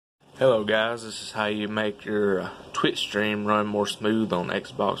Hello guys, this is how you make your Twitch stream run more smooth on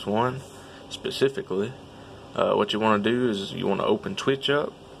Xbox One. Specifically, what you want to do is you want to open Twitch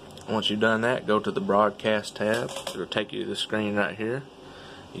up. Once you've done that, go to the broadcast tab. It'll take you to the screen right here.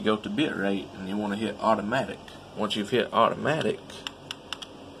 You go to bitrate and you want to hit automatic. Once you've hit automatic,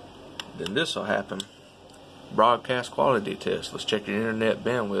 then this will happen. Broadcast quality test. Let's check your internet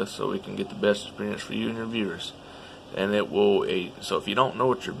bandwidth so we can get the best experience for you and your viewers. And it will, so if you don't know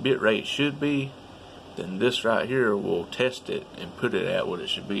what your bit rate should be, then this right here will test it and put it at what it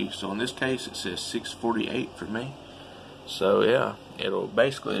should be. So in this case it says 648 for me. So yeah, it'll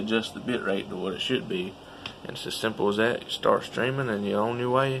basically adjust the bit rate to what it should be. And it's as simple as that. You start streaming and you're on your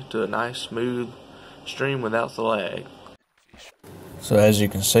way to a nice smooth stream without the lag. So as you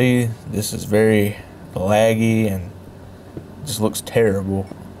can see, this is very laggy and just looks terrible.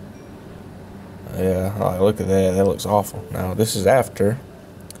 Yeah, like, look at that. That looks awful. Now this is after,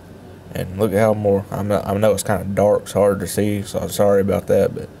 and look at how more. I know it's kind of dark, it's hard to see, so I'm sorry about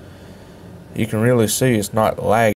that. But you can really see it's not lagging.